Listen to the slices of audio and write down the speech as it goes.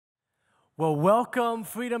Well, welcome,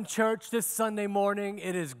 Freedom Church, this Sunday morning.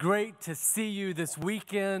 It is great to see you this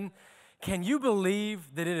weekend. Can you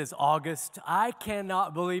believe that it is August? I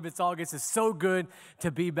cannot believe it's August. It's so good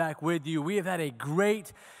to be back with you. We have had a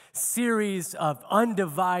great series of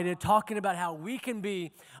Undivided, talking about how we can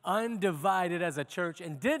be undivided as a church.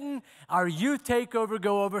 And didn't our youth takeover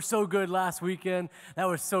go over so good last weekend? That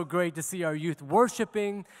was so great to see our youth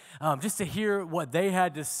worshiping, just to hear what they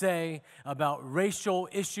had to say about racial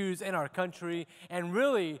issues in our country, and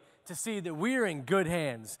really to see that we are in good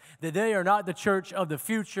hands, that they are not the church of the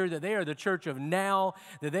future, that they are the church of now,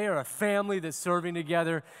 that they are a family that's serving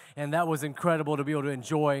together, and that was incredible to be able to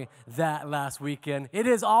enjoy that last weekend. It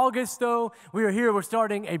is August, though. We are here. We're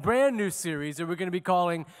starting a brand new series that we're going to be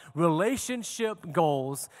calling Relationship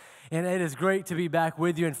Goals, and it is great to be back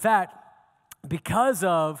with you. In fact, because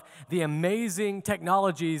of the amazing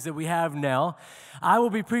technologies that we have now, I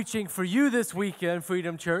will be preaching for you this weekend,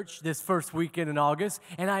 Freedom Church, this first weekend in August.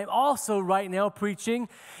 And I'm also right now preaching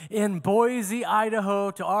in Boise,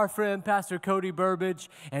 Idaho, to our friend Pastor Cody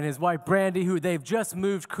Burbage and his wife Brandy, who they've just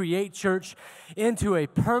moved Create Church into a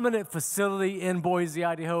permanent facility in Boise,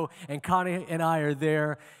 Idaho. And Connie and I are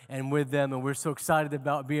there and with them, and we're so excited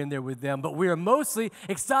about being there with them. But we are mostly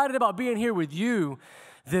excited about being here with you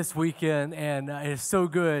this weekend, and it is so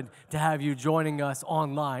good to have you joining us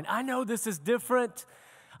online. I know this is different.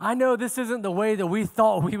 I know this isn't the way that we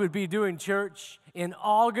thought we would be doing church in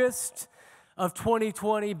August of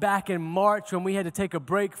 2020, back in March when we had to take a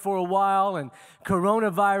break for a while and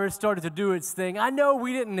coronavirus started to do its thing. I know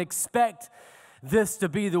we didn't expect this to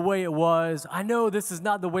be the way it was. I know this is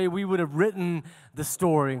not the way we would have written the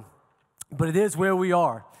story, but it is where we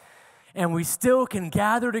are. And we still can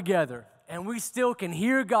gather together, and we still can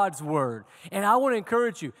hear God's word. And I want to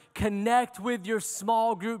encourage you, connect with your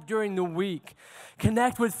small group during the week.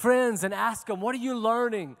 Connect with friends and ask them, what are you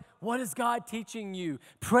learning? What is God teaching you?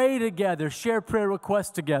 Pray together, share prayer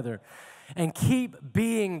requests together, and keep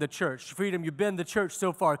being the church. Freedom, you've been the church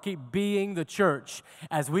so far. Keep being the church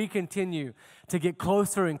as we continue to get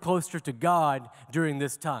closer and closer to God during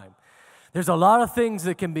this time. There's a lot of things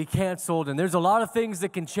that can be canceled, and there's a lot of things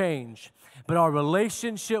that can change. But our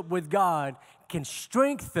relationship with God can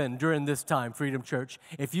strengthen during this time, Freedom Church,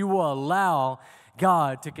 if you will allow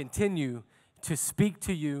God to continue to speak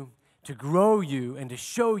to you, to grow you, and to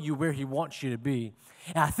show you where He wants you to be.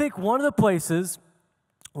 And I think one of the places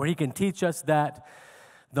where He can teach us that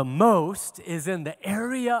the most is in the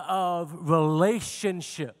area of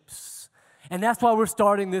relationships. And that's why we're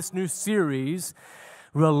starting this new series,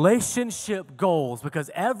 Relationship Goals, because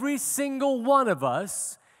every single one of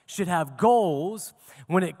us should have goals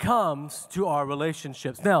when it comes to our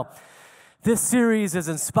relationships. Now, this series is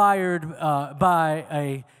inspired by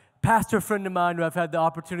a pastor friend of mine who I've had the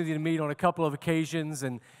opportunity to meet on a couple of occasions,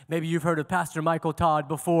 and maybe you've heard of Pastor Michael Todd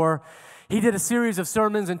before. He did a series of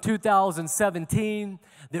sermons in 2017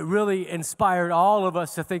 that really inspired all of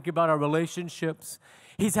us to think about our relationships.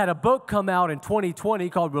 He's had a book come out in 2020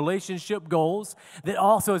 called Relationship Goals that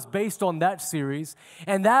also is based on that series.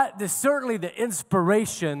 And that is certainly the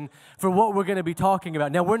inspiration for what we're going to be talking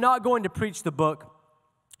about. Now, we're not going to preach the book.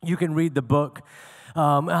 You can read the book.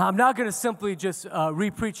 I'm not going to simply just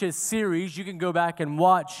re-preach his series. You can go back and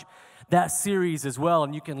watch that series as well,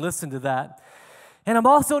 and you can listen to that. And I'm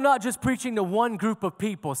also not just preaching to one group of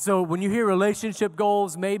people. So when you hear relationship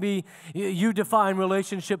goals, maybe you define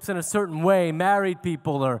relationships in a certain way, married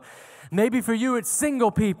people, or maybe for you it's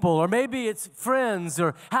single people, or maybe it's friends,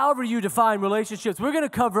 or however you define relationships. We're going to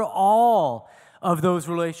cover all of those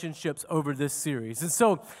relationships over this series. And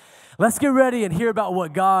so let's get ready and hear about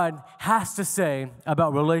what God has to say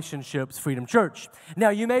about relationships, Freedom Church.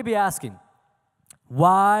 Now, you may be asking,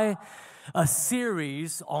 why a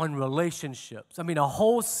series on relationships? I mean, a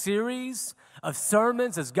whole series of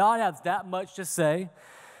sermons. Does God have that much to say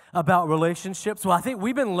about relationships? Well, I think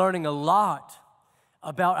we've been learning a lot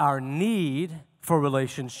about our need for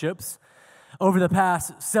relationships over the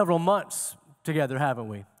past several months together, haven't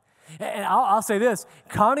we? And I'll say this,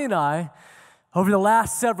 Connie and I, over the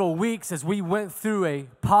last several weeks, as we went through a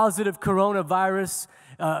positive coronavirus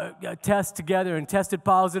test together and tested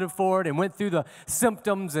positive for it and went through the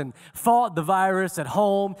symptoms and fought the virus at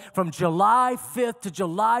home from July 5th to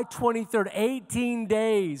July 23rd, 18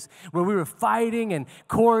 days where we were fighting and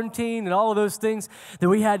quarantine and all of those things that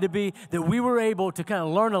we had to be, that we were able to kind of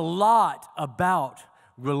learn a lot about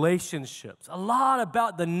relationships, a lot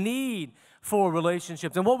about the need for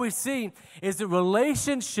relationships. And what we see is that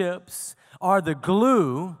relationships are the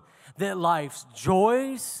glue that life's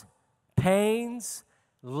joys, pains,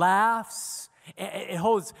 laughs, it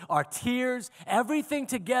holds our tears, everything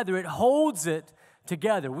together. It holds it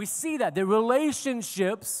together. We see that the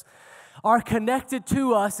relationships are connected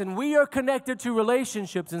to us, and we are connected to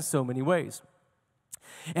relationships in so many ways.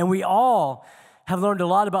 And we all have learned a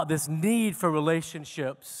lot about this need for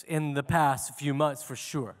relationships in the past few months, for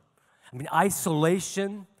sure. I mean,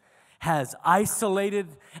 isolation has isolated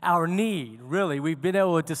our need, really. We've been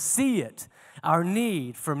able to see it, our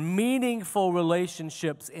need for meaningful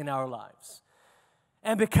relationships in our lives.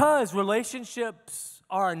 And because relationships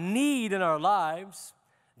are a need in our lives,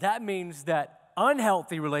 that means that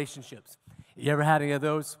unhealthy relationships, you ever had any of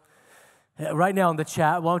those? Right now in the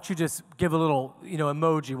chat, why don't you just give a little,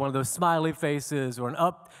 emoji, one of those smiley faces or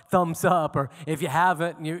an thumbs up, or if you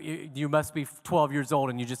haven't, you must be 12 years old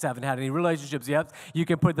and you just haven't had any relationships yet, you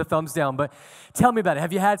can put the thumbs down. But tell me about it.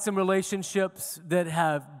 Have you had some relationships that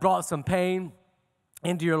have brought some pain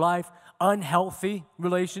into your life? Unhealthy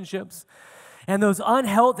relationships? And those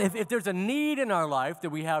unhealthy, if there's a need in our life that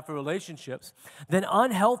we have for relationships, then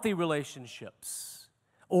unhealthy relationships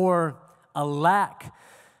or a lack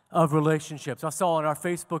of relationships. I saw on our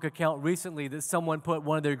Facebook account recently that someone put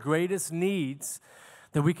one of their greatest needs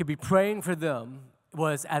that we could be praying for them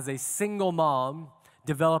was, as a single mom,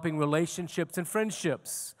 developing relationships and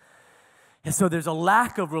friendships. And so there's a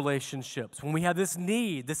lack of relationships. When we have this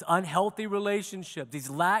need, this unhealthy relationship, these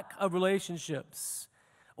lack of relationships,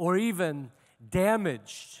 or even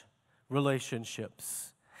damaged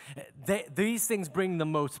relationships, these things bring the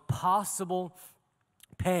most possible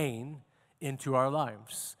pain into our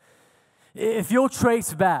lives. If you'll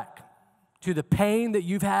trace back to the pain that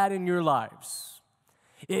you've had in your lives,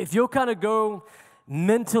 if you'll kind of go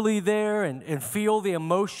mentally there and feel the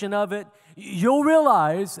emotion of it, you'll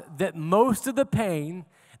realize that most of the pain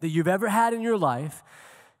that you've ever had in your life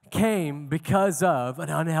came because of an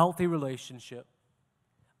unhealthy relationship,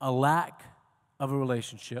 a lack of a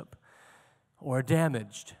relationship, or a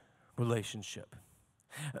damaged relationship.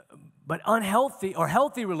 But unhealthy, or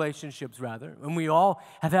healthy relationships rather, and we all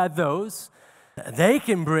have had those, they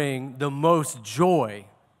can bring the most joy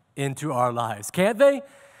into our lives, can't they?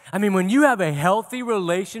 I mean, when you have a healthy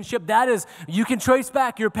relationship, that is, you can trace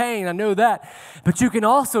back your pain, I know that, but you can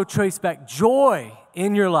also trace back joy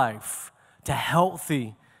in your life to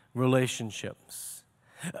healthy relationships.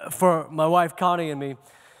 For my wife Connie and me,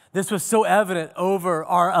 this was so evident over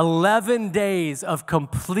our 11 days of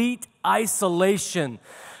complete isolation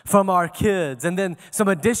from our kids, and then some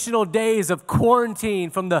additional days of quarantine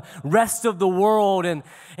from the rest of the world,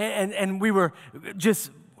 and we were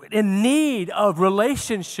just in need of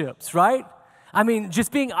relationships, right? I mean,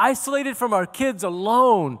 just being isolated from our kids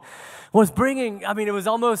alone was it was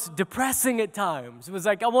almost depressing at times. It was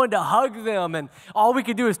like I wanted to hug them, and all we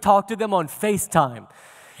could do is talk to them on FaceTime.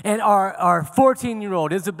 And our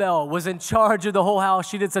 14-year-old, Isabel, was in charge of the whole house.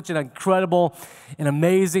 She did such an incredible and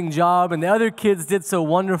amazing job, and the other kids did so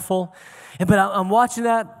wonderful. But I'm watching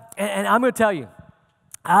that, and I'm going to tell you,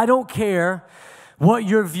 I don't care what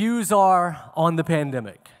your views are on the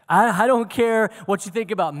pandemic. I don't care what you think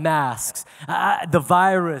about masks, the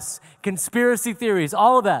virus, conspiracy theories,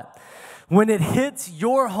 all of that. When it hits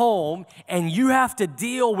your home and you have to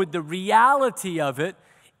deal with the reality of it,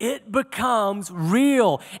 it becomes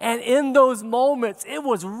real. And in those moments, it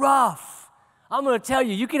was rough. I'm going to tell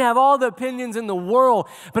you, you can have all the opinions in the world,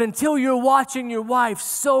 but until you're watching your wife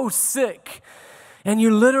so sick, and you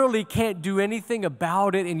literally can't do anything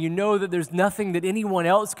about it, and you know that there's nothing that anyone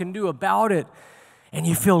else can do about it, and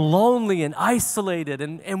you feel lonely and isolated,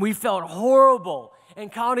 and we felt horrible.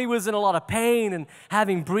 And Connie was in a lot of pain and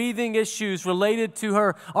having breathing issues related to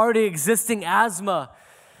her already existing asthma,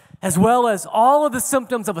 as well as all of the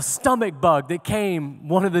symptoms of a stomach bug that came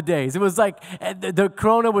one of the days. It was like the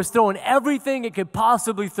corona was throwing everything it could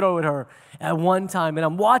possibly throw at her at one time. And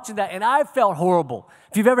I'm watching that, and I felt horrible.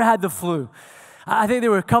 If you've ever had the flu, I think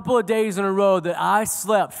there were a couple of days in a row that I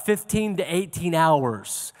slept 15 to 18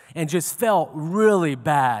 hours and just felt really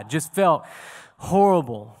bad, just felt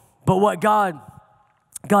horrible. But what God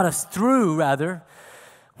got us through, rather,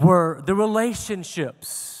 were the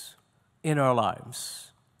relationships in our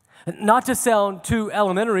lives. Not to sound too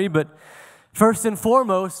elementary, but first and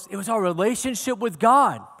foremost, it was our relationship with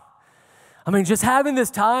God. I mean, just having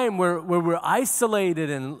this time where we're isolated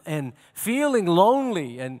and feeling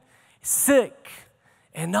lonely and sick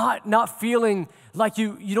and not feeling like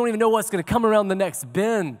you don't even know what's going to come around the next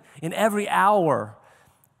bend in every hour.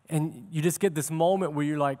 And you just get this moment where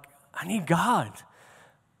you're like, I need God.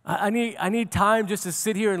 I need time just to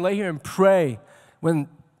sit here and lay here and pray when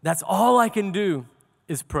that's all I can do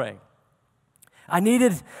is pray. I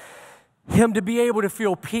needed him to be able to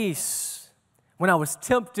feel peace when I was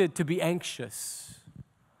tempted to be anxious.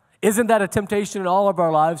 Isn't that a temptation in all of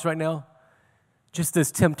our lives right now? just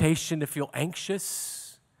this temptation to feel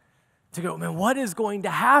anxious, to go, man, what is going to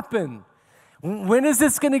happen? When is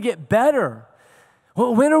this going to get better?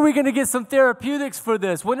 When are we going to get some therapeutics for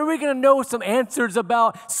this? When are we going to know some answers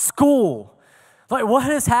about school? Like, what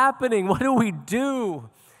is happening? What do we do?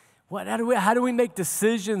 How do we make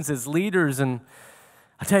decisions as leaders? And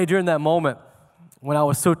I tell you, during that moment, when I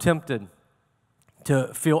was so tempted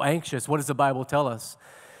to feel anxious, what does the Bible tell us?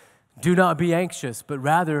 Do not be anxious, but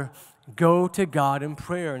rather go to God in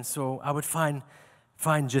prayer. And so I would find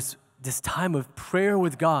just this time of prayer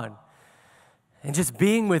with God and just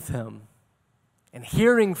being with Him and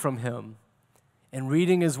hearing from Him and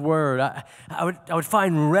reading His Word. I would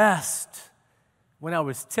find rest when I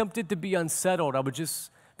was tempted to be unsettled. I would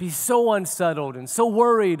just be so unsettled and so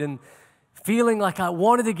worried and feeling like I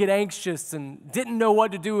wanted to get anxious and didn't know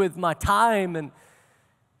what to do with my time.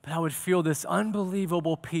 But I would feel this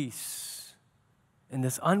unbelievable peace and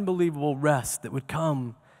this unbelievable rest that would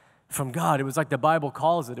come from God. It was like the Bible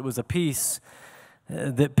calls it. It was a peace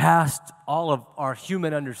that passed all of our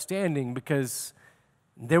human understanding, because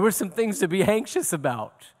there were some things to be anxious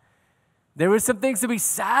about. There were some things to be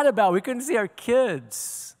sad about. We couldn't see our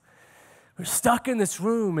kids. We're stuck in this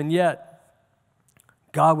room, and yet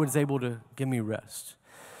God was able to give me rest.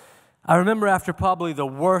 I remember after probably the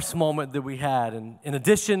worst moment that we had, and in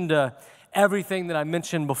addition to everything that I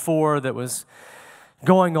mentioned before that was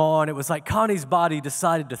going on, it was like Connie's body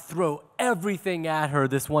decided to throw everything at her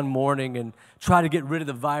this one morning and try to get rid of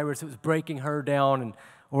the virus. It was breaking her down in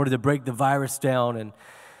order to break the virus down. And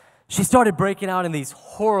she started breaking out in these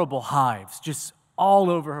horrible hives just all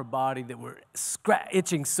over her body that were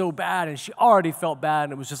itching so bad. And she already felt bad,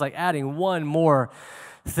 and it was just like adding one more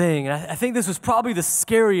thing. And I think this was probably the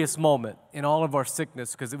scariest moment in all of our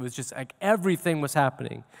sickness, because it was just like everything was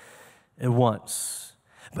happening at once.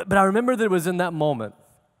 But I remember that it was in that moment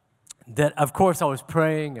that, of course, I was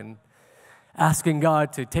praying and asking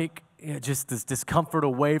God to take just this discomfort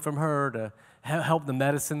away from her, to help the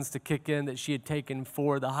medicines to kick in that she had taken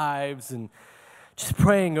for the hives, and just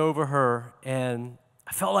praying over her. And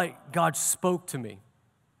I felt like God spoke to me.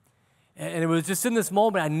 And it was just in this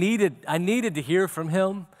moment I needed to hear from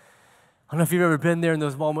Him. I don't know if you've ever been there in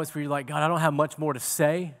those moments where you're like, God, I don't have much more to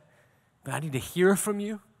say, but I need to hear from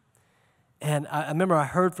you. And I remember I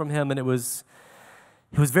heard from Him, and it was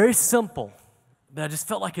very simple, but I just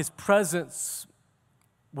felt like His presence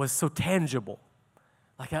was so tangible.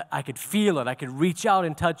 Like I could feel it. I could reach out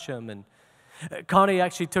and touch Him. And Connie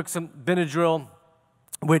actually took some Benadryl,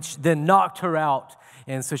 which then knocked her out.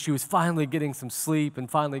 And so she was finally getting some sleep and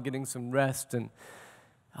finally getting some rest. And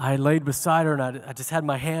I laid beside her, and I just had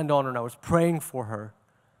my hand on her, and I was praying for her.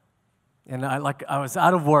 And I was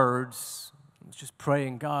out of words. I was just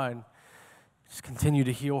praying, God, just continue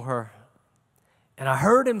to heal her. And I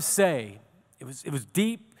heard Him say, it was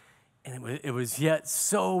deep, and it was yet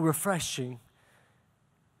so refreshing,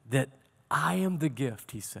 that I am the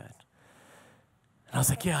gift, He said. And I was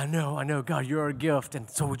like, yeah, I know, God, you're a gift. And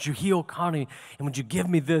so would you heal Connie? And would you give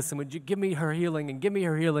me this? And would you give me her healing? And give me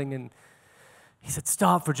her healing? And He said,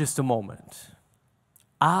 stop for just a moment.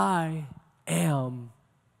 I am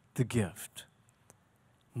the gift.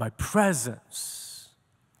 My presence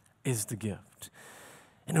is the gift.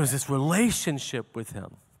 And it was this relationship with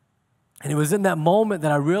Him. And it was in that moment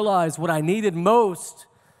that I realized what I needed most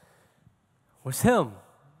was Him,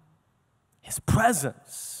 His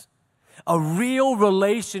presence, a real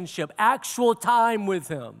relationship, actual time with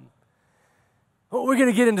Him. Well, we're going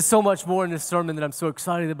to get into so much more in this sermon that I'm so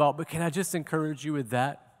excited about, but can I just encourage you with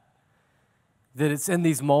that? That it's in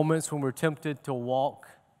these moments when we're tempted to walk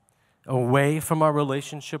away from our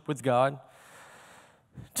relationship with God,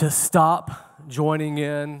 to stop joining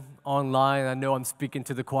in online. I know I'm speaking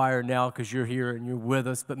to the choir now because you're here and you're with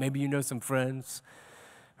us, but maybe you know some friends,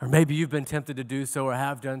 or maybe you've been tempted to do so or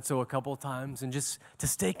have done so a couple of times, and just to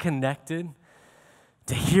stay connected,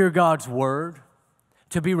 to hear God's word,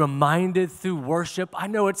 to be reminded through worship. I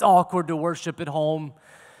know it's awkward to worship at home.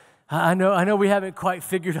 I know we haven't quite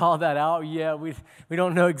figured all that out yet. We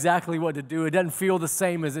don't know exactly what to do. It doesn't feel the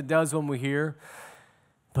same as it does when we hear.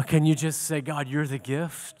 But can you just say, God, you're the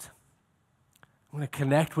gift. I want to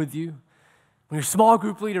connect with you. When your small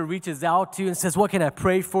group leader reaches out to you and says, what can I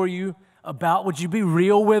pray for you about? Would you be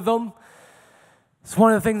real with them? It's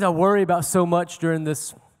one of the things I worry about so much during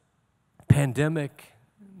this pandemic,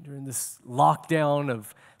 during this lockdown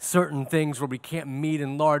of certain things where we can't meet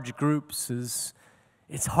in large groups, is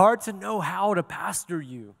it's hard to know how to pastor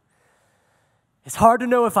you. It's hard to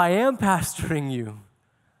know if I am pastoring you.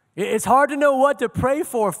 It's hard to know what to pray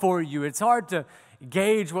for you. It's hard to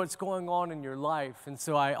gauge what's going on in your life. And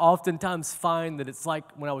so I oftentimes find that it's like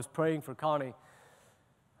when I was praying for Connie,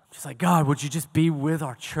 Just like, God, would you just be with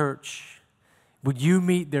our church? Would you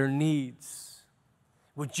meet their needs?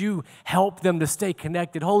 Would you help them to stay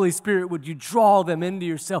connected? Holy Spirit, would you draw them into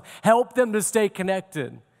yourself? Help them to stay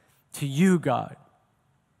connected to you, God.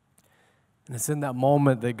 And it's in that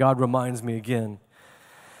moment that God reminds me again,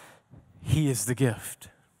 He is the gift.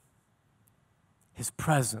 His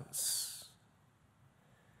presence.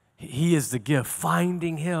 He is the gift.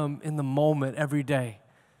 Finding Him in the moment every day.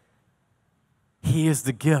 He is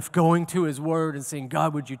the gift. Going to His Word and saying,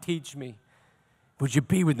 God, would you teach me? Would you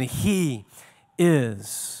be with me? He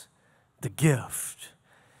is the gift.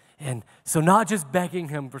 And so not just begging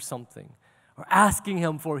Him for something or asking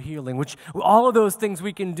Him for healing, which all of those things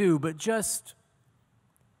we can do, but just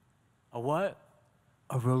a what?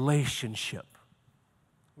 A relationship.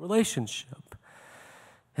 Relationship.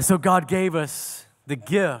 And so God gave us the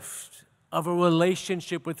gift of a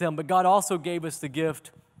relationship with Him, but God also gave us the gift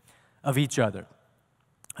of each other.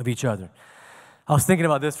 Of each other. I was thinking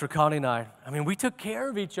about this for Connie and I. I mean, we took care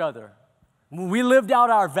of each other. We lived out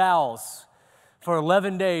our vows for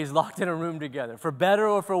 11 days locked in a room together, for better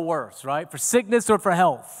or for worse, right? For sickness or for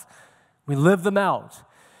health. We lived them out.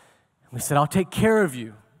 We said, I'll take care of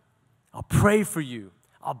you. I'll pray for you.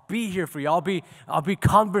 I'll be here for you. I'll be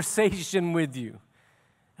conversation with you.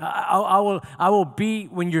 I will be,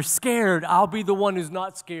 when you're scared, I'll be the one who's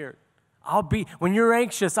not scared. When you're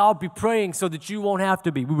anxious, I'll be praying so that you won't have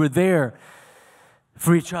to be. We were there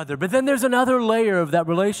for each other. But then there's another layer of that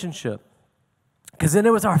relationship. Because then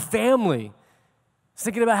it was our family.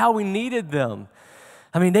 Thinking about how we needed them.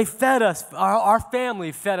 I mean, they fed us, our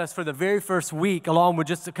family fed us for the very first week, along with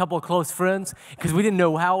just a couple of close friends, because we didn't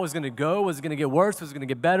know how it was going to go. Was it going to get worse? Was it going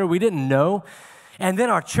to get better? We didn't know. And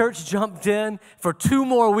then our church jumped in for 2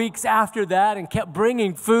 more weeks after that and kept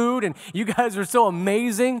bringing food. And you guys were so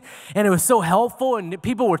amazing. And it was so helpful. And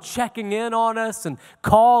people were checking in on us and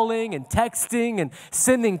calling and texting and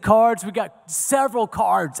sending cards. We got several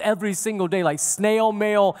cards every single day, like snail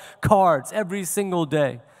mail cards every single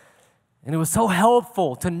day. And it was so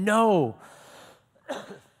helpful to know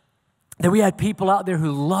that we had people out there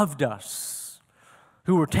who loved us,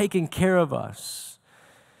 who were taking care of us.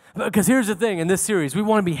 Because here's the thing in this series, we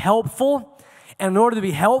want to be helpful, and in order to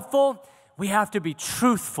be helpful, we have to be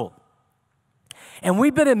truthful. And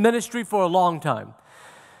we've been in ministry for a long time.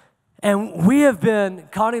 And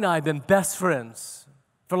Connie and I have been best friends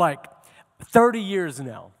for like 30 years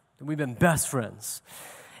now. We've been best friends.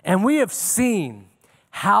 And we have seen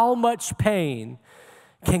how much pain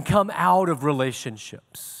can come out of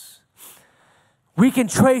relationships. We can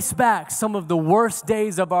trace back some of the worst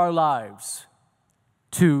days of our lives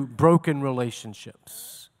to broken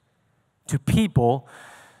relationships, to people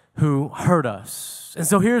who hurt us. And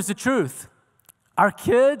so here's the truth. Our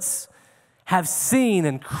kids have seen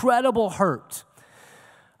incredible hurt.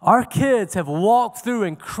 Our kids have walked through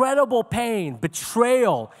incredible pain,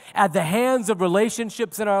 betrayal at the hands of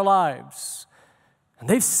relationships in our lives. And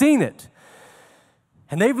they've seen it.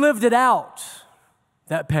 And they've lived it out,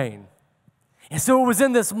 that pain. And so it was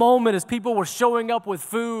in this moment as people were showing up with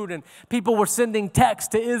food and people were sending texts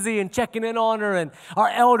to Izzy and checking in on her, and our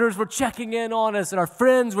elders were checking in on us and our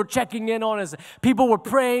friends were checking in on us. People were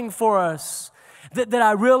praying for us. That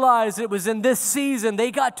I realized it was in this season they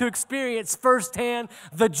got to experience firsthand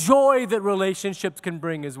the joy that relationships can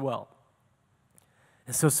bring as well.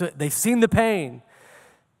 And so they've seen the pain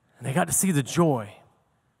and they got to see the joy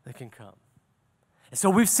that can come. And so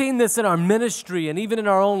we've seen this in our ministry and even in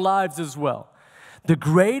our own lives as well. The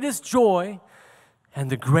greatest joy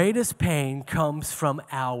and the greatest pain comes from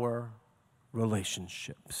our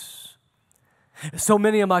relationships. So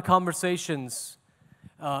many of my conversations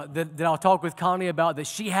that I'll talk with Connie about that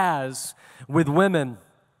she has with women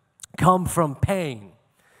come from pain,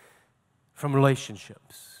 from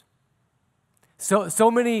relationships.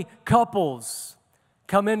 So many couples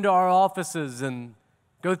come into our offices and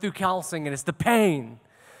go through counseling, and it's the pain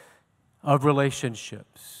of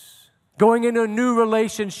relationships. Going into a new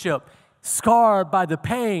relationship, scarred by the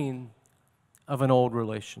pain of an old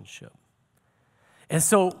relationship. And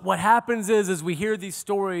so what happens is we hear these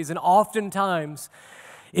stories, and oftentimes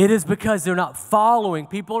it is because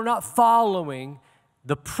people are not following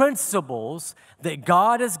the principles that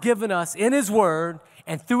God has given us in His Word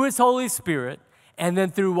and through His Holy Spirit and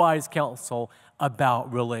then through wise counsel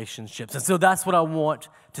about relationships. And so that's what I want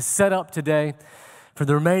to set up today for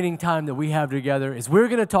the remaining time that we have together, is we're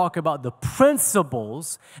going to talk about the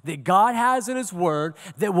principles that God has in His Word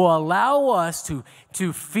that will allow us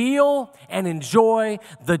to feel and enjoy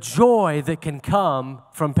the joy that can come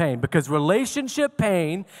from pain. Because relationship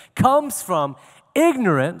pain comes from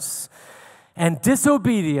ignorance and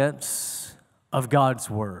disobedience of God's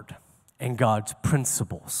word and God's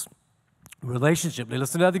principles. Relationship,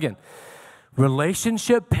 listen to that again.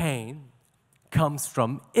 Relationship pain comes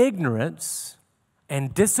from ignorance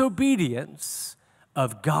and disobedience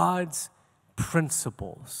of God's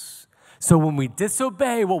principles. So when we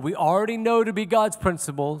disobey what we already know to be God's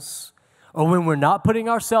principles, or when we're not putting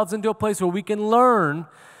ourselves into a place where we can learn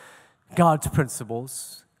God's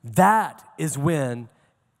principles, that is when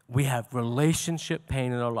we have relationship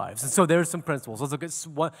pain in our lives. And so there's some principles. Let's look at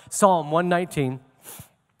Psalm 119,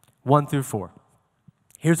 1 through 4.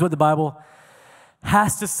 Here's what the Bible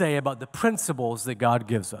has to say about the principles that God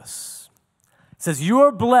gives us. It says, you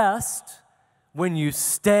are blessed when you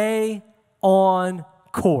stay on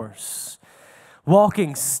course,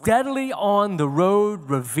 walking steadily on the road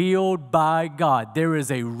revealed by God. There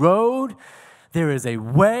is a road, there is a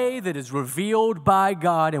way that is revealed by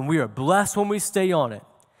God, and we are blessed when we stay on it.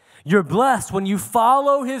 You're blessed when you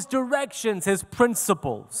follow His directions, His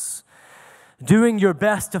principles, doing your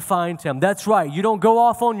best to find Him. That's right. You don't go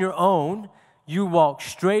off on your own. You walk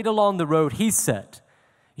straight along the road He set.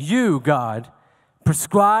 You, God,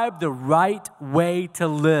 prescribe the right way to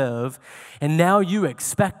live, and now you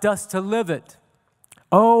expect us to live it.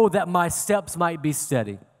 Oh, that my steps might be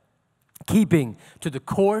steady, keeping to the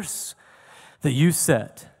course that you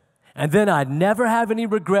set. And then I'd never have any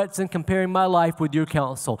regrets in comparing my life with your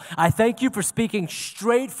counsel. I thank you for speaking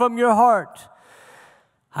straight from your heart.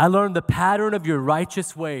 I learned the pattern of your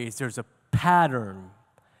righteous ways. There's a pattern.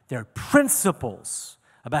 There are principles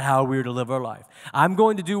about how we're to live our life. I'm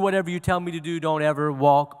going to do whatever you tell me to do. Don't ever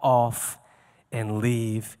walk off and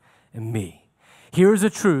leave me. Here's a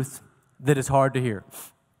truth that is hard to hear.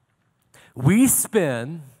 We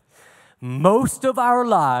spend most of our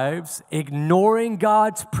lives ignoring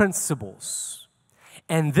God's principles,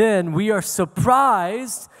 and then we are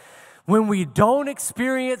surprised when we don't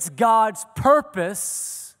experience God's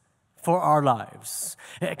purpose for our lives.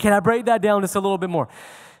 Can I break that down just a little bit more?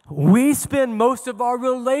 We spend most of our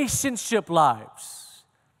relationship lives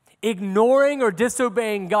ignoring or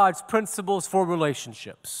disobeying God's principles for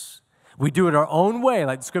relationships. We do it our own way,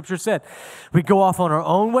 like the Scripture said. We go off on our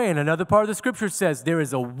own way, and another part of the Scripture says there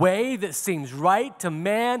is a way that seems right to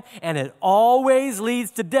man, and it always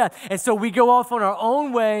leads to death. And so we go off on our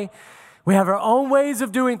own way. We have our own ways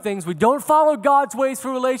of doing things. We don't follow God's ways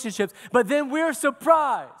for relationships, but then we're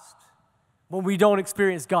surprised when we don't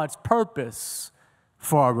experience God's purpose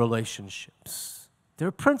for our relationships. There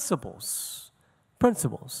are principles.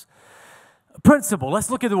 Principles. Principle.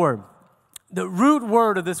 Let's look at the word. The root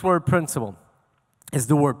word of this word principle is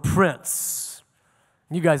the word prince.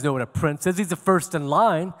 You guys know what a prince is. He's the first in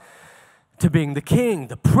line to being the king,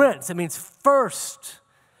 the prince. It means first.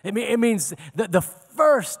 It means the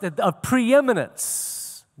first of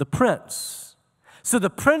preeminence, the prince. So the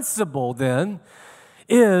principle then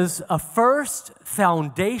is a first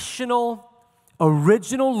foundational,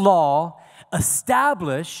 original law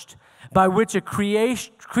established by which a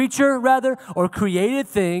creature or created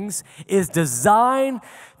things is designed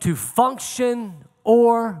to function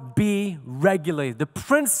or be regulated. The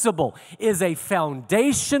principle is a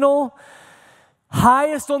foundational,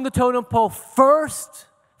 highest on the totem pole, first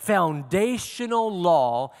foundational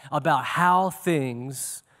law about how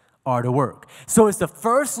things are to work. So it's the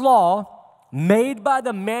first law made by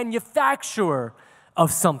the manufacturer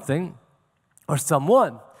of something or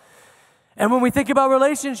someone. And when we think about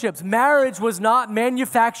relationships, marriage was not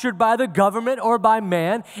manufactured by the government or by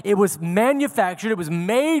man. It was manufactured, it was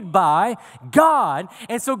made by God.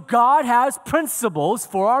 And so God has principles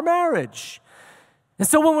for our marriage. And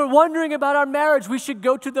so when we're wondering about our marriage, we should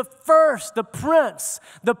go to the first, the prince,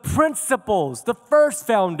 the principles, the first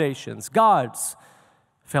foundations, God's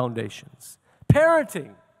foundations.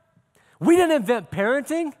 Parenting. We didn't invent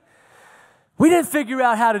parenting. We didn't figure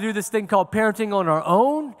out how to do this thing called parenting on our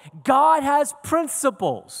own. God has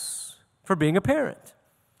principles for being a parent.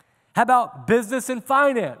 How about business and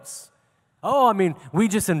finance? We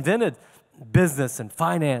just invented business and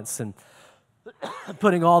finance and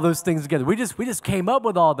putting all those things together. We just came up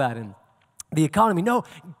with all that in the economy. No,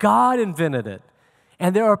 God invented it.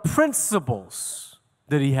 And there are principles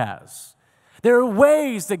that He has. There are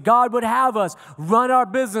ways that God would have us run our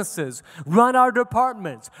businesses, run our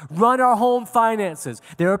departments, run our home finances.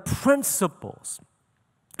 There are principles.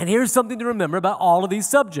 And here's something to remember about all of these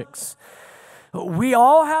subjects. We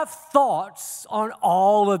all have thoughts on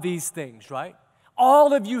all of these things, right?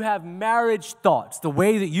 All of you have marriage thoughts, the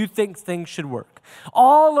way that you think things should work.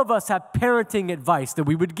 All of us have parenting advice that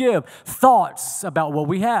we would give, thoughts about what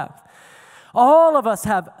we have. All of us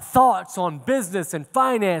have thoughts on business and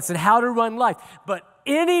finance and how to run life. But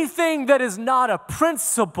anything that is not a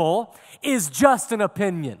principle is just an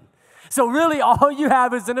opinion. So really all you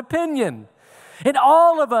have is an opinion. And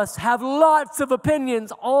all of us have lots of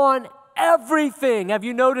opinions on everything. Have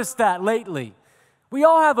you noticed that lately? We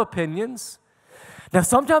all have opinions. Now,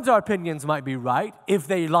 sometimes our opinions might be right if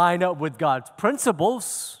they line up with God's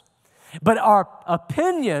principles, but our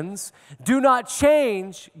opinions do not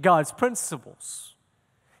change God's principles.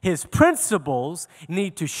 His principles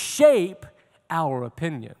need to shape our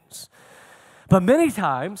opinions. But many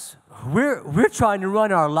times, we're trying to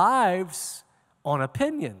run our lives on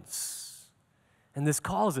opinions, and this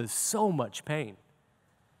causes so much pain.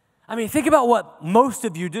 I mean, think about what most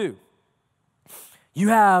of you do. You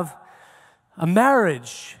have a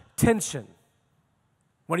marriage tension.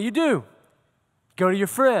 What do? Go to your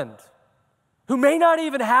friend who may not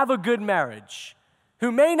even have a good marriage,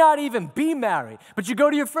 who may not even be married, but you go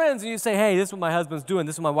to your friends and you say, hey, this is what my husband's doing,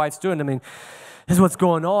 this is what my wife's doing. I mean, this is what's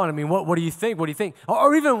going on. I mean, what do you think? What do you think?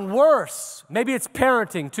 Or even worse, maybe it's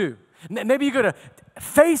parenting too. Maybe you go to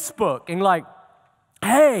Facebook and like,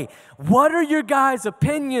 hey, what are your guys'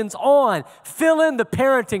 opinions on? Fill in the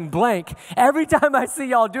parenting blank. Every time I see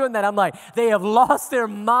y'all doing that, I'm like, they have lost their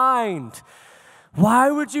mind. Why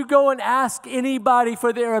would you go and ask anybody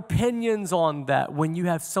for their opinions on that when you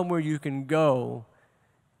have somewhere you can go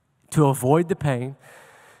to avoid the pain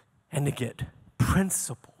and to get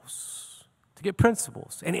principles? To get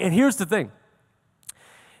principles. And here's the thing.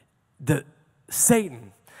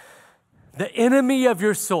 Satan, the enemy of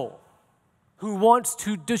your soul, who wants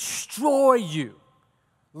to destroy you,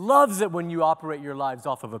 loves it when you operate your lives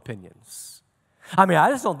off of opinions. I mean,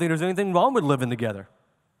 I just don't think there's anything wrong with living together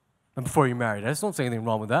before you're married. I just don't see anything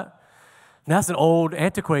wrong with that. And that's an old,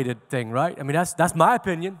 antiquated thing, right? I mean, that's my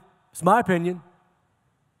opinion. It's my opinion.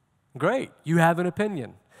 Great, you have an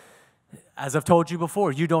opinion. As I've told you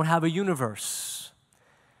before, you don't have a universe.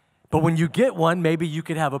 But when you get one, maybe you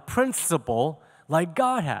could have a principle like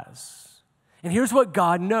God has. And here's what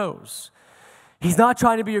God knows. He's not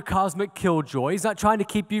trying to be your cosmic killjoy. He's not trying to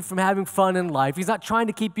keep you from having fun in life. He's not trying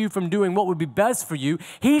to keep you from doing what would be best for you.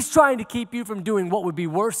 He's trying to keep you from doing what would be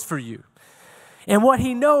worse for you. And what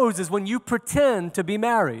he knows is when you pretend to be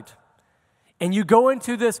married and you go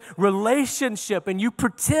into this relationship and you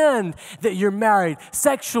pretend that you're married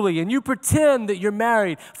sexually and you pretend that you're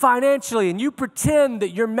married financially and you pretend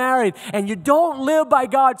that you're married and you don't live by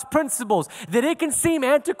God's principles, that it can seem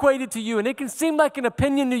antiquated to you and it can seem like an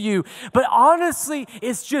opinion to you, but honestly,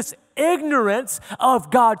 it's just ignorance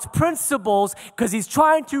of God's principles because he's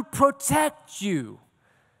trying to protect you.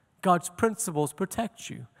 God's principles protect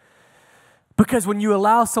you. Because when you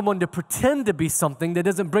allow someone to pretend to be something that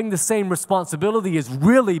doesn't bring the same responsibility as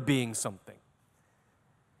really being something.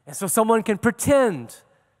 And so someone can pretend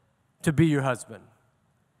to be your husband.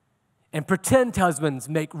 And pretend husbands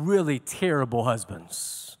make really terrible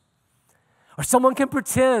husbands. Or someone can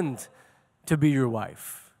pretend to be your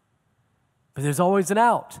wife. But there's always an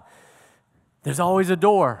out. There's always a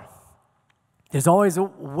door. There's always a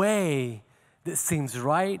way that seems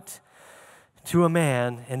right to a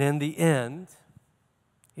man, and in the end,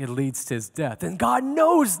 it leads to his death. And God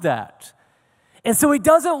knows that. And so he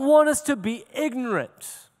doesn't want us to be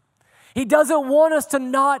ignorant. He doesn't want us to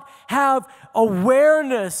not have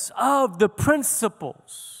awareness of the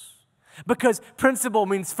principles. Because principle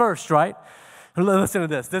means first, right? Listen to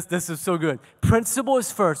this. This is so good. Principle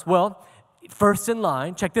is first. Well, first in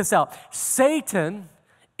line, check this out. Satan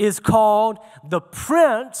is called the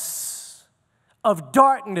prince of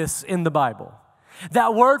darkness in the Bible.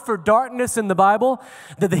 That word for darkness in the Bible,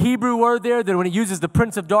 the Hebrew word there, that when it uses the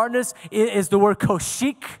prince of darkness, is the word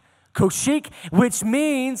koshik, which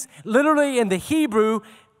means, literally in the Hebrew,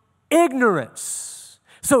 ignorance.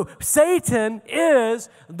 So Satan is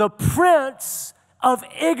the prince of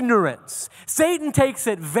ignorance. Satan takes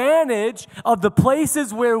advantage of the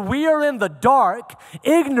places where we are in the dark,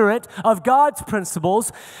 ignorant of God's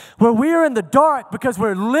principles, where we are in the dark because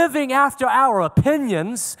we're living after our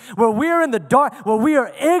opinions, where we're in the dark, where we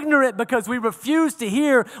are ignorant because we refuse to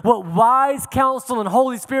hear what wise counsel and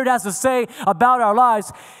Holy Spirit has to say about our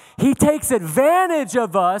lives. He takes advantage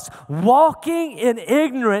of us walking in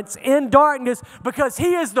ignorance, in darkness, because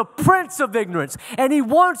he is the prince of ignorance. And he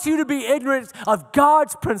wants you to be ignorant of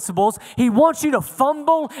God's principles. He wants you to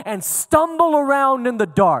fumble and stumble around in the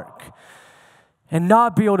dark and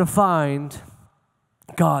not be able to find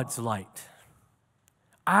God's light.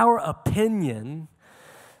 Our opinions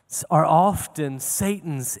are often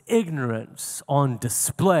Satan's ignorance on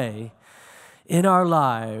display in our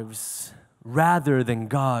lives rather than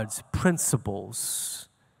God's principles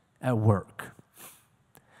at work.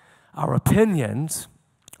 Our opinions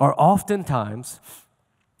are oftentimes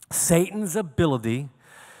Satan's ability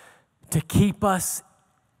to keep us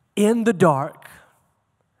in the dark,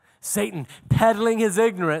 Satan peddling his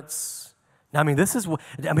ignorance. Now, I mean,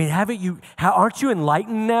 aren't you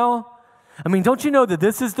enlightened now? I mean, don't you know that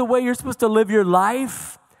this is the way you're supposed to live your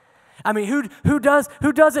life? I mean, who does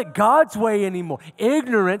it God's way anymore?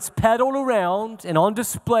 Ignorance peddled around and on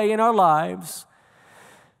display in our lives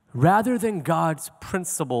rather than God's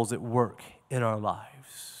principles at work in our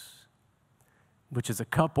lives, which is a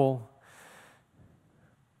couple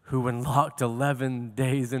who, when locked 11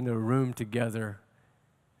 days in a room together,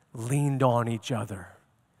 leaned on each other,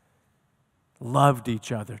 loved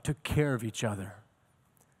each other, took care of each other.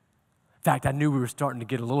 In fact, I knew we were starting to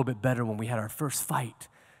get a little bit better when we had our first fight,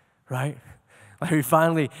 right? Like we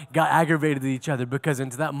finally got aggravated at each other because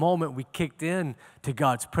into that moment we kicked in to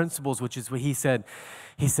God's principles, which is what he said.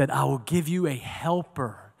 He said, I will give you a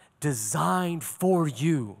helper designed for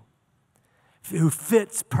you who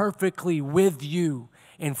fits perfectly with you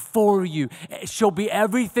and for you. She'll be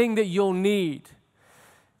everything that you'll need.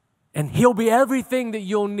 And he'll be everything that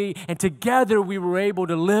you'll need. And together we were able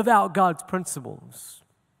to live out God's principles.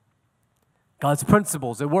 God's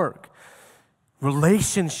principles at work.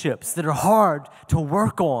 Relationships that are hard to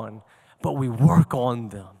work on, but we work on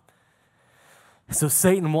them. So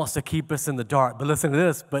Satan wants to keep us in the dark. But listen to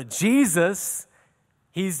this. But Jesus,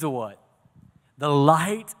 he's the what? The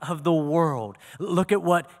light of the world. Look at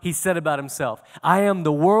what he said about himself. I am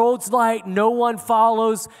the world's light. No one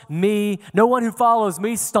follows me. No one who follows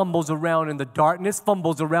me stumbles around in the darkness,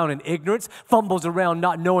 fumbles around in ignorance, fumbles around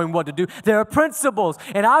not knowing what to do. There are principles,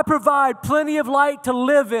 and I provide plenty of light to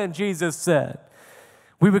live in, Jesus said.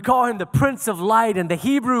 We would call him the Prince of Light, and the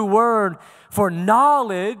Hebrew word for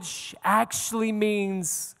knowledge actually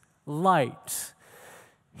means light.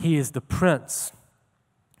 He is the Prince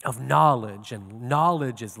of knowledge, and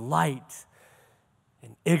knowledge is light,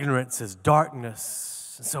 and ignorance is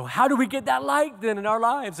darkness. So how do we get that light then in our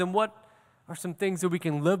lives, and what are some things that we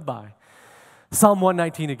can live by? Psalm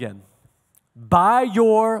 119 again. By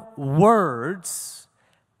your words,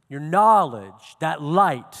 your knowledge, that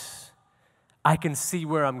light, I can see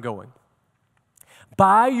where I'm going.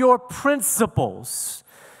 By your principles,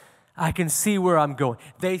 I can see where I'm going.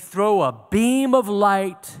 They throw a beam of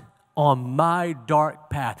light on my dark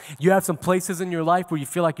path. You have some places in your life where you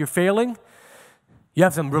feel like you're failing. You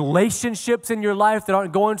have some relationships in your life that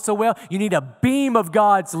aren't going so well. You need a beam of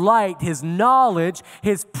God's light, his knowledge,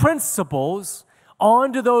 his principles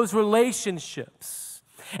onto those relationships.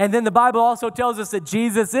 And then the Bible also tells us that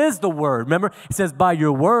Jesus is the Word. Remember, it says, by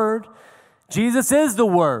your word, Jesus is the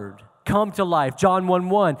Word come to life. John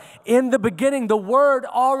 1:1. In the beginning, the Word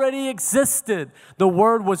already existed. The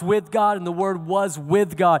Word was with God, and the Word was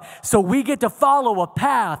with God. So we get to follow a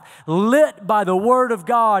path lit by the Word of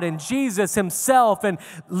God and Jesus himself and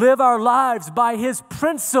live our lives by his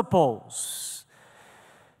principles.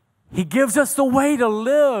 He gives us the way to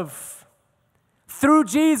live through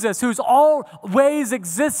Jesus, who's always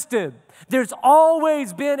existed. There's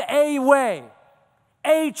always been a way,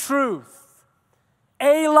 a truth,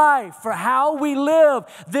 a life for how we live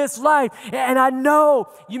this life. And I know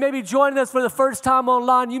you may be joining us for the first time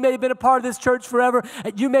online. You may have been a part of this church forever.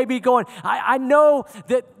 You may be going, I know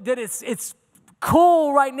that it's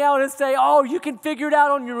cool right now to say, oh, you can figure it out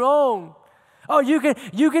on your own. Oh, you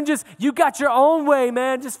got your own way,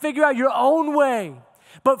 man. Just figure out your own way.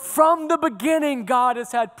 But from the beginning, God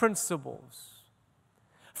has had principles.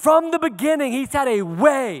 From the beginning, he's had a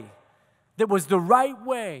way that was the right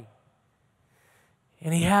way.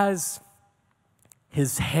 And he has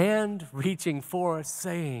his hand reaching for us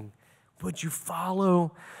saying, would you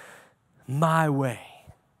follow my way?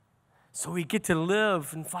 So we get to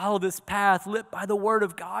live and follow this path lit by the Word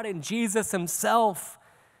of God and Jesus himself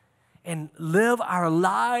and live our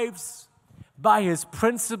lives by his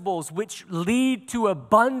principles, which lead to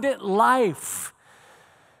abundant life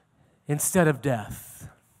instead of death.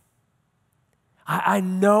 I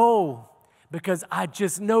know, because I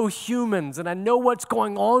just know humans and I know what's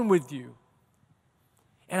going on with you.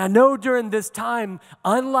 And I know during this time,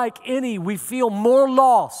 unlike any, we feel more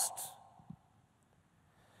lost.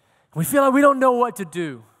 We feel like we don't know what to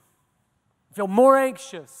do. We feel more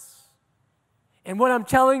anxious. And what I'm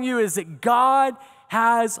telling you is that God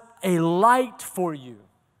has a light for you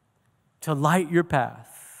to light your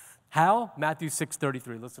path. How? Matthew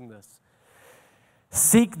 6:33. Listen to this.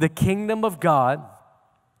 Seek the kingdom of God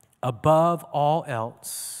above all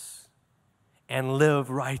else and live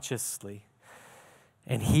righteously,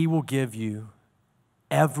 and he will give you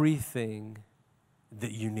everything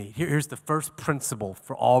that you need. Here's the first principle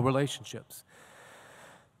for all relationships.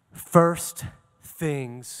 First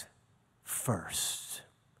things first.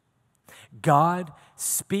 God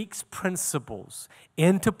speaks principles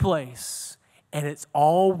into place, and it's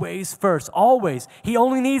always first, always. He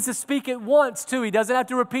only needs to speak it once, too. He doesn't have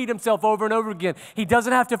to repeat himself over and over again. He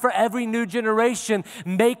doesn't have to, for every new generation,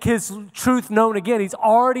 make his truth known again. He's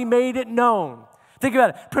already made it known. Think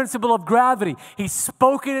about it, principle of gravity. He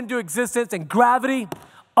spoke it into existence, and gravity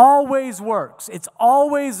always works. It's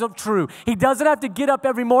always true. He doesn't have to get up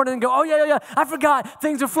every morning and go, oh, yeah, I forgot.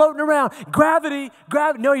 Things are floating around. Gravity.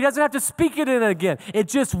 No, he doesn't have to speak it in again. It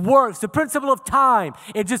just works. The principle of time,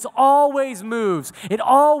 it just always moves. It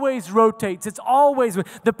always rotates. It's always,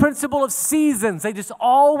 the principle of seasons, they just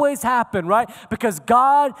always happen, right? Because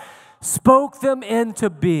God spoke them into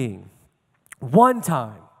being one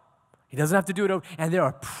time. He doesn't have to do it over. And there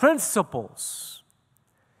are principles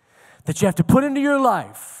that you have to put into your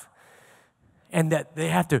life, and that you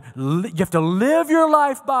have to live your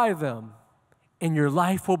life by them, and your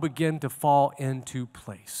life will begin to fall into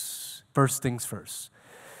place. First things first.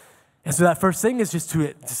 And so that first thing is just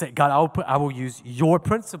to say, God, I will use your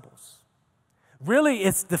principles. Really,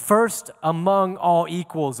 it's the first among all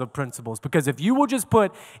equals of principles, because if you will just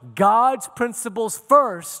put God's principles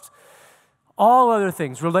first, all other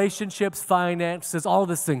things, relationships, finances, all of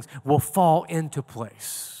these things will fall into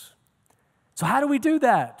place. So how do we do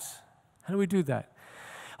that? How do we do that?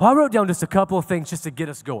 Well, I wrote down just a couple of things just to get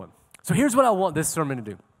us going. So here's what I want this sermon to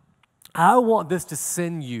do. I want this to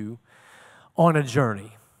send you on a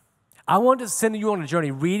journey. I want to send you on a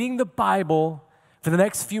journey, reading the Bible for the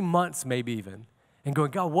next few months, maybe even, and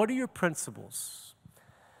going, God, what are your principles?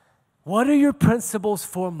 What are your principles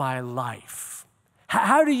for my life?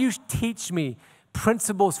 How do you teach me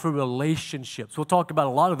principles for relationships? We'll talk about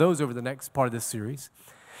a lot of those over the next part of this series.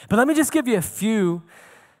 But let me just give you a few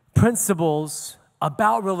principles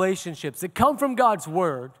about relationships that come from God's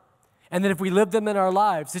Word, and then if we live them in our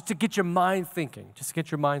lives, just to get your mind thinking,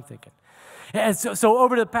 And so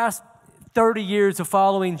over the past 30 years of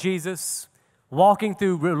following Jesus, walking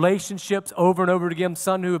through relationships over and over again,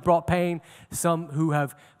 some who have brought pain, some who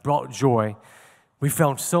have brought joy, we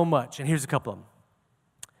found so much. And here's a couple of them.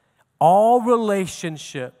 All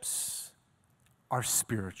relationships are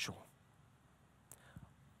spiritual.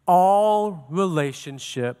 All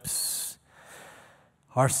relationships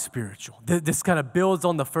are spiritual. This kind of builds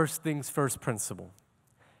on the first things first principle.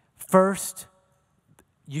 First,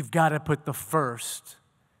 you've got to put the first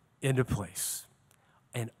into place.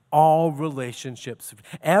 And all relationships,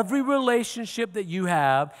 every relationship that you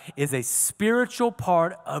have is a spiritual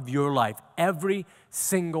part of your life. Every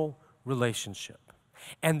single relationship.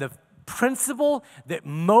 And the principle that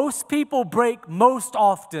most people break most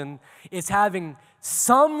often is having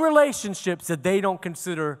some relationships that they don't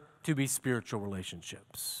consider to be spiritual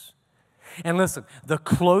relationships. And listen, the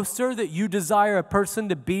closer that you desire a person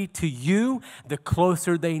to be to you, the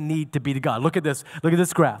closer they need to be to God. Look at this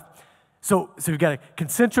graph. So you've got a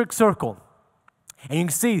concentric circle. And you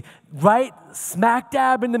can see right smack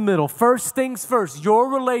dab in the middle, first things first,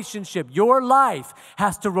 your relationship, your life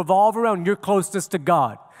has to revolve around your closeness to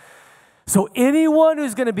God. So anyone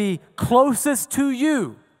who's going to be closest to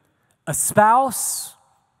you, a spouse,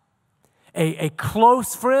 a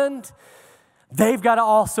close friend, they've got to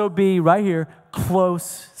also be right here,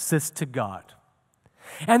 closest to God.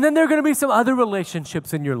 And then there are going to be some other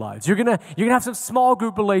relationships in your lives. You're going to have some small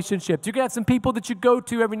group relationships. You're going to have some people that you go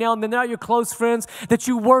to every now and then. They're not your close friends that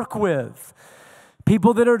you work with.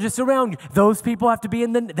 People that are just around you. Those people have to be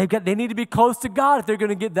they need to be close to God if they're going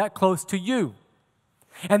to get that close to you.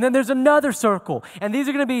 And then there's another circle. And these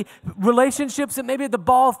are going to be relationships that maybe at the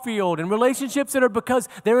ball field, and relationships that are because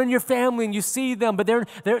they're in your family and you see them, but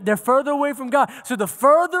they're further away from God. So the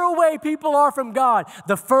further away people are from God,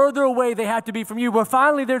 the further away they have to be from you. Where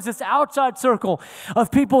finally there's this outside circle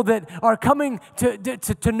of people that are coming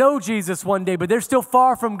to know Jesus one day, but they're still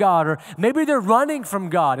far from God. Or maybe they're running from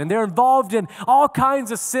God and they're involved in all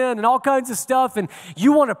kinds of sin and all kinds of stuff, and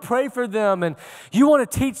you want to pray for them and you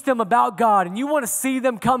want to teach them about God and you want to see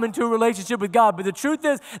them come into a relationship with God. But the truth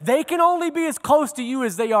is, they can only be as close to you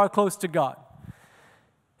as they are close to God.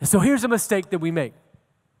 And so here's a mistake that we make.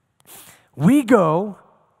 We go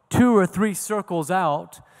 2 or 3 circles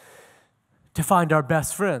out to find our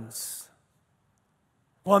best friends.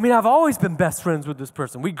 Well, I mean, I've always been best friends with this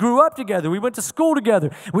person. We grew up together. We went to school together.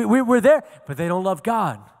 We were there, but they don't love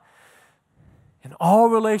God. And all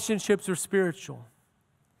relationships are spiritual.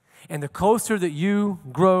 And the closer that you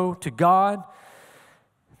grow to God,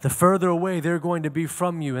 the further away they're going to be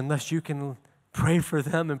from you unless you can pray for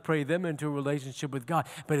them and pray them into a relationship with God.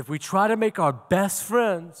 But if we try to make our best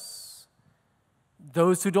friends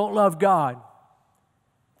those who don't love God,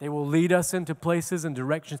 they will lead us into places and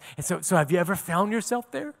directions. And so have you ever found yourself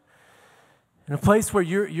there? in a place where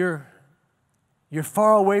you're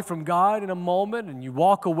far away from God in a moment and you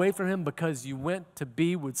walk away from Him because you went to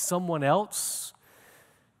be with someone else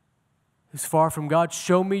who's far from God.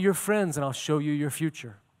 Show me your friends and I'll show you your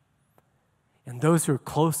future. And those who are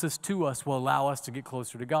closest to us will allow us to get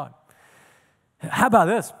closer to God. How about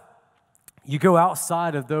this? You go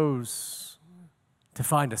outside of those to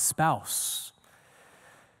find a spouse.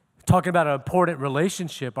 Talking about an important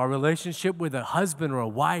relationship, our relationship with a husband or a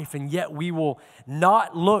wife, and yet we will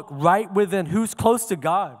not look right within who's close to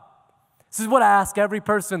God. This is what I ask every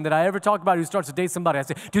person that I ever talk about who starts to date somebody. I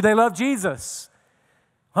say, do they love Jesus?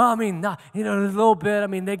 Well, I mean, not, a little bit. I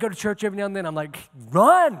mean, they go to church every now and then. I'm like,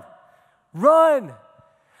 run.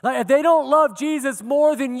 Like, if they don't love Jesus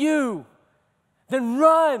more than you, then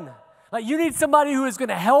run. Like, you need somebody who is going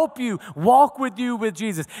to help you, walk with you with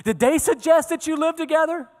Jesus. Did they suggest that you live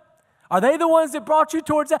together? Are they the ones that brought you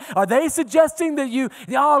towards that? Are they suggesting that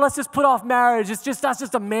let's just put off marriage. That's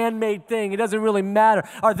just a man-made thing. It doesn't really matter.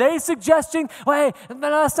 Are they suggesting, well, hey,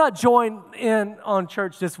 let's not join in on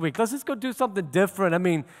church this week. Let's just go do something different. I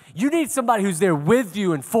mean, you need somebody who's there with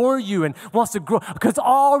you and for you and wants to grow, because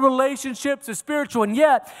all relationships are spiritual. And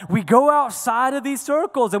yet, we go outside of these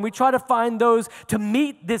circles and we try to find those to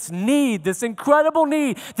meet this need, this incredible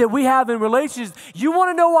need that we have in relationships. You want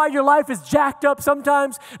to know why your life is jacked up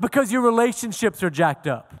sometimes? Because your relationships are jacked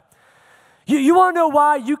up. You want to know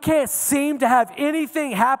why you can't seem to have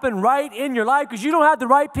anything happen right in your life? Because you don't have the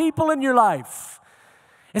right people in your life.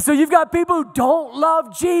 And so you've got people who don't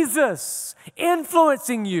love Jesus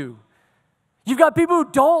influencing you. You've got people who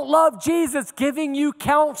don't love Jesus giving you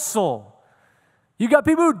counsel. You've got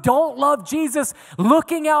people who don't love Jesus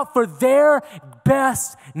looking out for their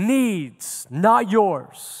best needs, not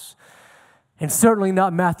yours. And certainly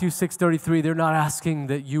not Matthew 6:33. They're not asking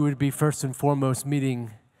that you would be first and foremost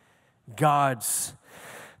meeting the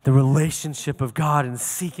relationship of God and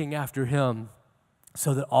seeking after Him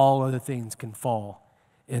so that all other things can fall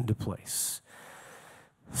into place.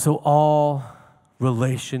 So all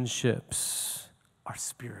relationships are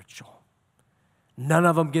spiritual. None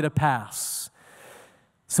of them get a pass.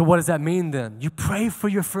 So what does that mean then? You pray for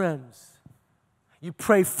your friends. You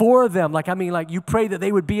pray for them, you pray that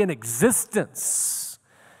they would be in existence.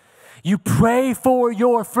 You pray for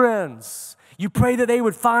your friends. You pray that they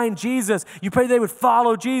would find Jesus. You pray they would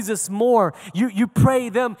follow Jesus more. You pray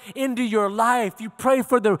them into your life. You pray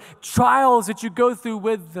for the trials that you go through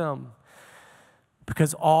with them.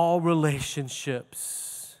 Because all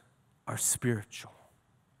relationships are spiritual.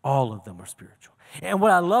 All of them are spiritual. And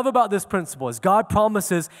what I love about this principle is God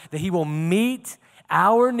promises that He will meet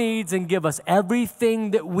our needs and give us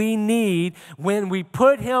everything that we need when we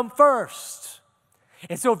put Him first.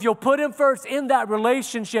 And so if you'll put Him first in that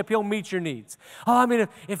relationship, He'll meet your needs.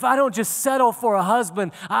 If I don't just settle for a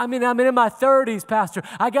husband, I'm in my 30s, Pastor.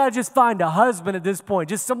 I got to just find a husband at this point,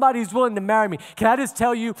 just somebody who's willing to marry me. Can I just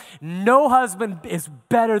tell you, no husband is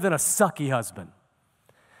better than a sucky husband.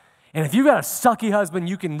 And if you've got a sucky husband,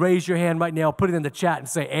 you can raise your hand right now, put it in the chat and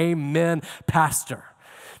say, amen, Pastor.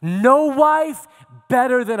 No wife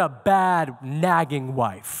better than a bad, nagging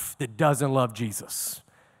wife that doesn't love Jesus.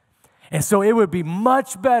 And so it would be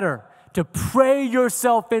much better to pray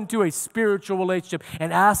yourself into a spiritual relationship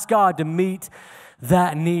and ask God to meet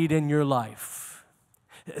that need in your life.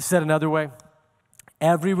 Said another way,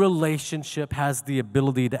 every relationship has the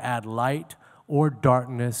ability to add light or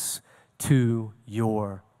darkness to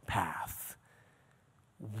your path.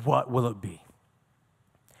 What will it be?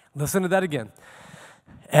 Listen to that again.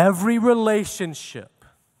 Every relationship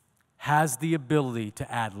has the ability to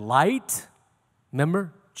add light.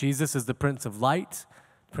 Remember, Jesus is the Prince of Light,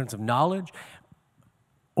 Prince of Knowledge,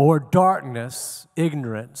 or darkness,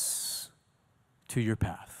 ignorance, to your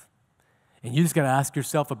path. And you just got to ask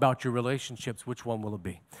yourself about your relationships, which one will it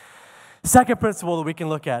be? Second principle that we can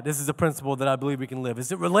look at, this is a principle that I believe we can live, is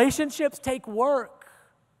that relationships take work.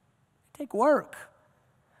 Take work.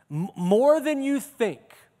 More than you think.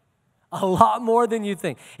 A lot more than you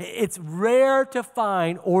think. It's rare to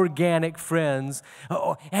find organic friends.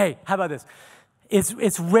 Hey, how about this?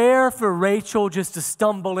 It's rare for Rachel just to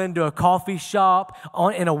stumble into a coffee shop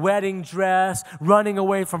in a wedding dress, running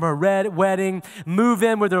away from her wedding, move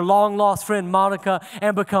in with her long-lost friend Monica,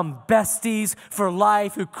 and become besties for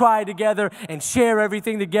life who cry together and share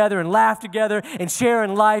everything together and laugh together and share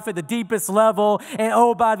in life at the deepest level. And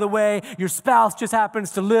oh, by the way, your spouse just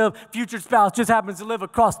happens to live, future spouse just happens to live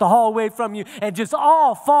across the hallway from you, and just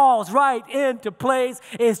all falls right into place.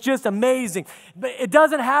 It's just amazing. But it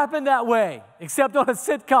doesn't happen that way, except on a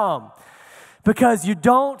sitcom, because you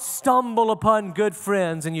don't stumble upon good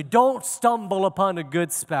friends and you don't stumble upon a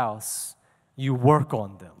good spouse. You work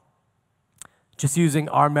on them. just using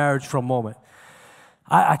our marriage for a moment,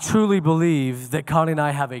 I truly believe that Connie and I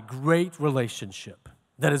have a great relationship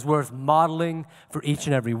that is worth modeling for each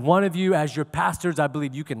and every one of you. As your pastors, I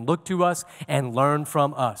believe you can look to us and learn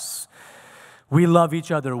from us. We love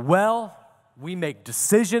each other well. We make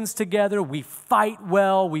decisions together. We fight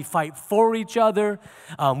well. We fight for each other.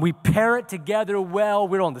 We parent together well.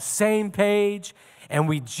 We're on the same page. And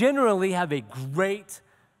we generally have a great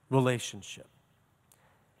relationship.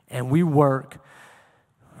 And we work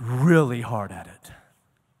really hard at it.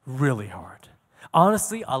 Really hard.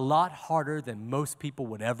 Honestly, a lot harder than most people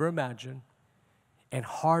would ever imagine. And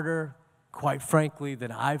harder, quite frankly,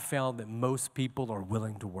 than I've found that most people are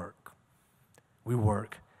willing to work. We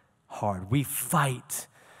work hard. We fight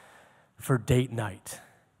for date night.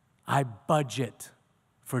 I budget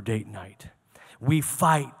for date night. We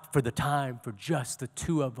fight for the time for just the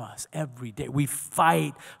two of us every day. We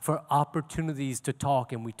fight for opportunities to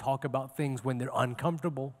talk, and we talk about things when they're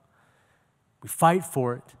uncomfortable. We fight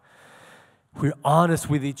for it. We're honest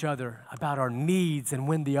with each other about our needs and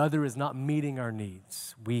when the other is not meeting our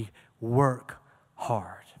needs. We work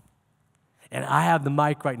hard. And I have the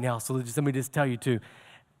mic right now, so let me just tell you too,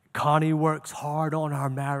 Connie works hard on our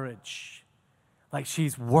marriage. Like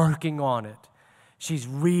she's working on it. She's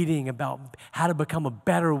reading about how to become a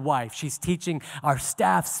better wife. She's teaching our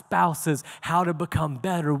staff spouses how to become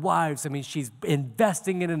better wives. I mean, she's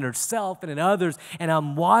investing in herself and in others, and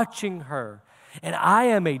I'm watching her. And I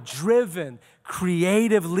am a driven,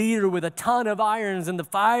 creative leader with a ton of irons in the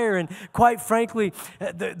fire. And quite frankly,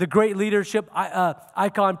 the great leadership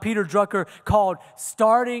icon Peter Drucker called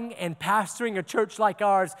starting and pastoring a church like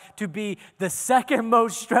ours to be the second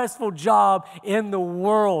most stressful job in the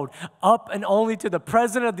world, up and only to the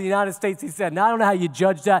President of the United States, he said. Now, I don't know how you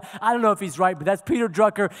judge that. I don't know if he's right, but that's Peter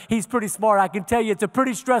Drucker. He's pretty smart. I can tell you it's a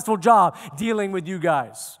pretty stressful job dealing with you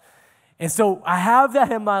guys. And so I have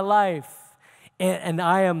that in my life. And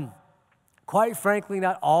I am, quite frankly,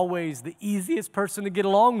 not always the easiest person to get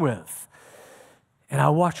along with. And I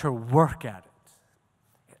watch her work at it.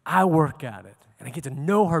 I work at it. And I get to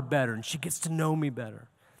know her better, and she gets to know me better.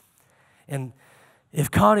 And if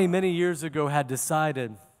Connie many years ago had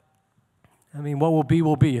decided, I mean, what will be,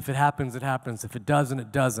 will be. If it happens, it happens. If it doesn't,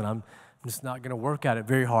 it doesn't. I'm just not going to work at it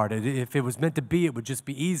very hard. If it was meant to be, it would just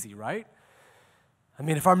be easy, right? I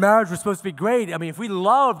mean, if our marriage was supposed to be great, I mean, if we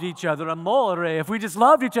loved each other, amore, if we just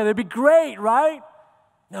loved each other, it'd be great, right?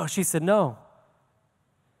 No, she said no.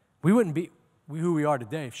 We wouldn't be who we are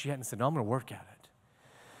today if she hadn't said, no, I'm going to work at it.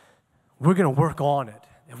 We're going to work on it.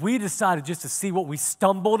 If we decided just to see what we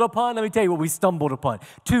stumbled upon, let me tell you what we stumbled upon.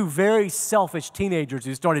 Two very selfish teenagers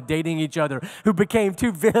who started dating each other, who became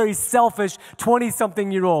two very selfish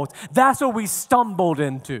 20-something-year-olds. That's what we stumbled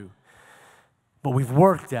into. But we've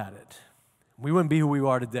worked at it. We wouldn't be who we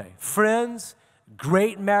are today. Friends,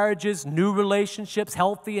 great marriages, new relationships,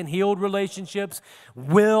 healthy and healed relationships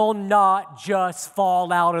will not just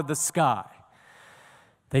fall out of the sky.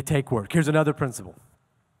 They take work. Here's another principle.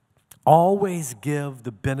 Always give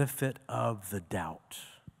the benefit of the doubt.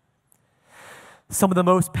 Some of the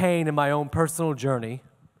most pain in my own personal journey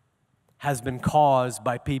has been caused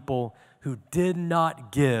by people who did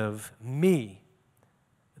not give me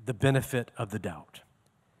the benefit of the doubt.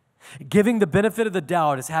 Giving the benefit of the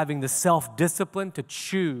doubt is having the self-discipline to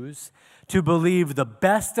choose to believe the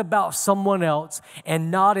best about someone else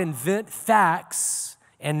and not invent facts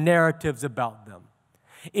and narratives about them.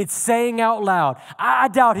 It's saying out loud, I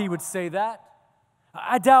doubt he would say that.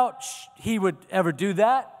 I doubt he would ever do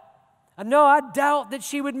that. No, I doubt that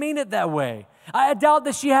she would mean it that way. I doubt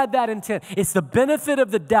that she had that intent. It's the benefit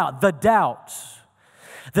of the doubt, the doubt.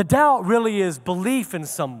 The doubt really is belief in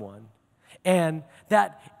someone, and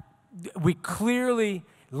that we clearly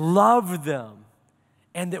love them,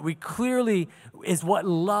 and that we clearly is what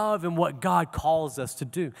love and what God calls us to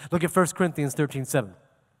do. Look at 1 Corinthians 13:7.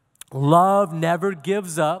 Love never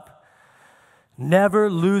gives up, never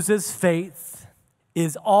loses faith,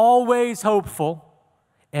 is always hopeful,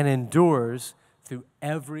 and endures through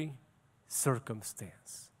every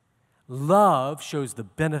circumstance. Love shows the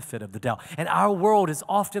benefit of the doubt. And our world is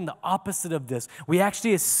often the opposite of this. We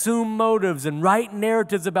actually assume motives and write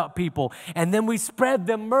narratives about people, and then we spread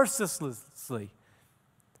them mercilessly.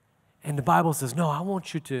 And the Bible says, no, I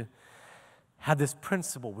want you to have this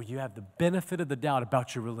principle where you have the benefit of the doubt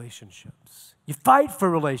about your relationships. You fight for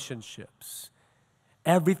relationships.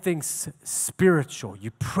 Everything's spiritual.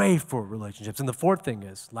 You pray for relationships. And the fourth thing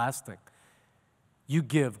is, last thing, you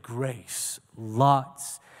give grace,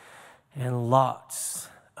 lots and lots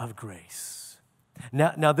of grace.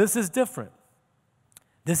 Now this is different.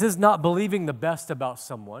 This is not believing the best about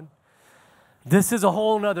someone. This is a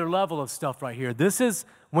whole nother level of stuff right here. This is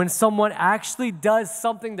when someone actually does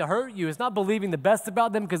something to hurt you. It's not believing the best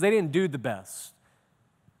about them because they didn't do the best.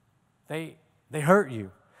 They hurt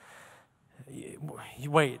you.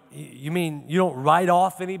 Wait, you mean you don't write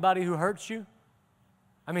off anybody who hurts you?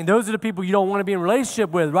 I mean, those are the people you don't want to be in a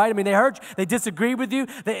relationship with, right? I mean, they hurt you. They disagree with you.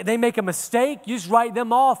 They make a mistake. You just write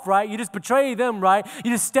them off, right? You just betray them, right?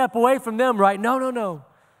 You just step away from them, right? No.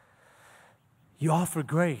 You offer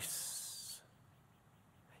grace.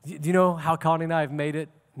 Do you know how Connie and I have made it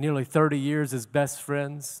nearly 30 years as best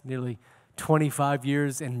friends, nearly 25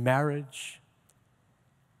 years in marriage?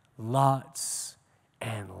 Lots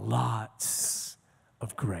and lots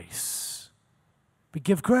of grace. We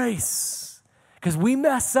give grace because we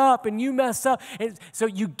mess up and you mess up. And so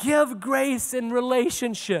you give grace in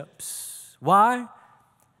relationships. Why?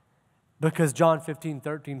 Because John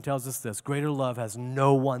 15:13 tells us this: greater love has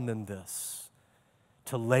no one than this,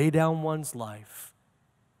 to lay down one's life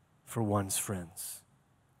for one's friends.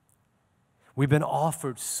 We've been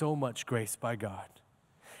offered so much grace by God.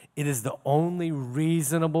 It is the only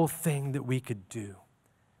reasonable thing that we could do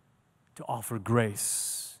to offer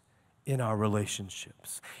grace in our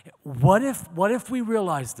relationships. What if we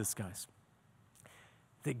realize this, guys?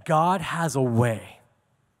 That God has a way.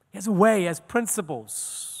 He has a way, he has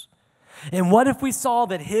principles. And what if we saw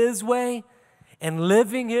that his way and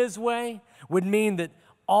living his way would mean that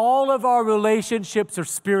all of our relationships are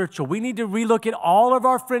spiritual? We need to relook at all of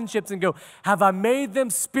our friendships and go, have I made them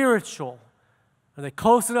spiritual? Are they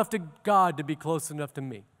close enough to God to be close enough to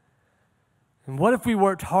me? And what if we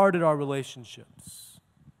worked hard at our relationships,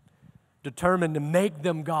 determined to make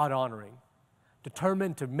them God-honoring,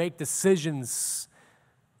 determined to make decisions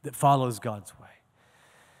that follows God's way?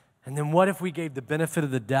 And then what if we gave the benefit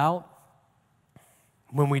of the doubt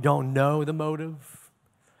when we don't know the motive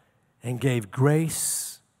and gave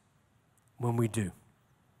grace when we do?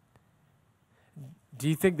 Do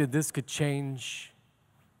you think that this could change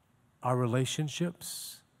our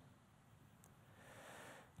relationships?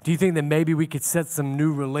 Do you think that maybe we could set some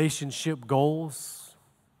new relationship goals?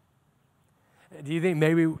 Do you think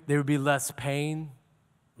maybe there would be less pain,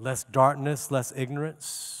 less darkness, less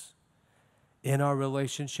ignorance in our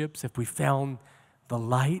relationships if we found the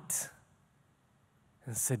light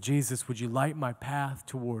and said, Jesus, would you light my path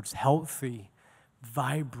towards healthy,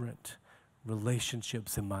 vibrant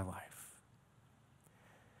relationships in my life?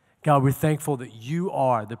 God, we're thankful that you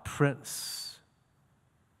are the Prince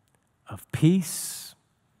of Peace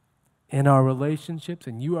in our relationships,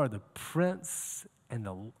 and you are the Prince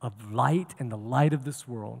of light and the light of this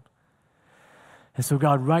world. And so,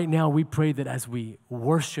 God, right now we pray that as we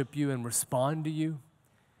worship you and respond to you,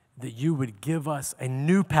 that you would give us a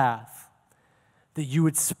new path, that you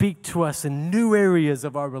would speak to us in new areas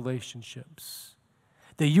of our relationships,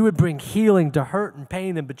 that you would bring healing to hurt and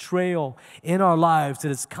pain and betrayal in our lives that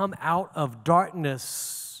has come out of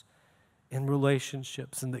darkness in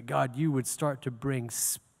relationships, and that, God, you would start to bring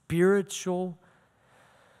spiritual,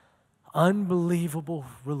 unbelievable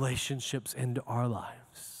relationships into our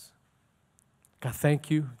lives. God,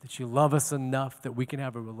 thank you that you love us enough that we can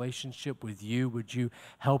have a relationship with you. Would you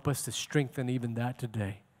help us to strengthen even that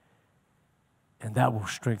today? And that will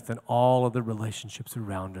strengthen all of the relationships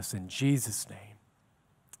around us. In Jesus' name,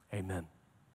 amen.